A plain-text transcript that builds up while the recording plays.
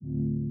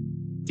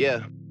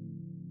Yeah.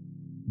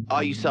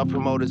 All you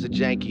self-promoters are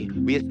janky.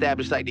 We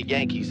established like the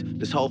Yankees.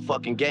 This whole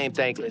fucking game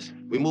thankless.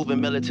 We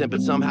moving militant,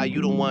 but somehow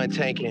you the one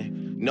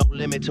tanking. No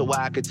limit to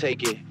why I could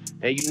take it.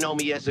 And you know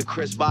me as a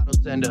Chris bottle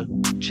sender,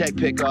 check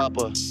picker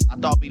upper. I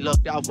thought we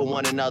looked out for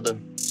one another.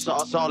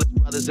 Saw us all as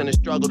brothers in the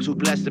struggle, too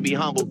blessed to be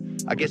humble.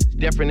 I guess it's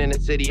different in the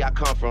city I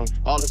come from.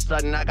 All of a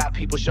sudden I got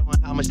people showing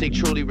how much they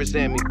truly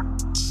resent me.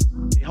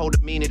 They hold a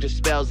meaning to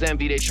spells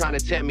envy, they trying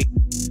to tempt me.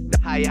 The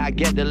higher I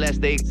get, the less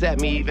they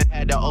accept me. Even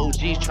had the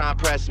OGs try and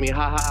press me.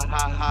 Ha ha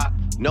ha ha.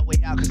 No way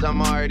out cause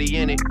I'm already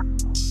in it.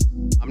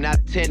 I'm not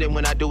attending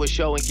when I do a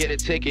show and get a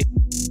ticket.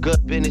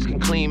 Good business can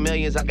clean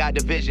millions, I got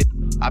the vision.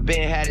 I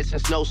been had it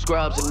since no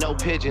scrubs and no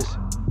pigeons.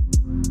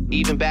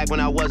 Even back when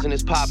I wasn't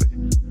as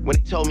poppin'. When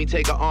they told me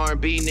take a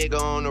R&B nigga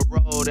on the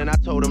road, and I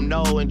told them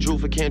no and drew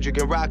for Kendrick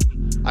and Rocky.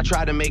 I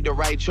tried to make the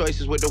right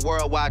choices with the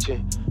world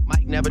watching.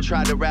 Mike never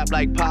tried to rap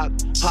like Pac.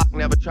 Pac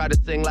never tried to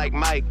sing like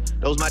Mike.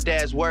 Those my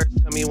dad's words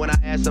to me when I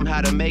asked him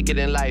how to make it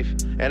in life.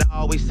 And I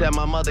always said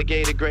my mother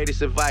gave the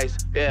greatest advice.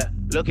 Yeah,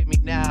 look at me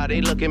now,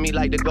 they look at me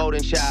like the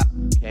golden child.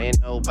 Can't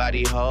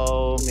nobody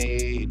hold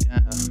me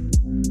down,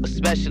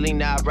 especially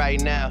not right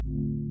now.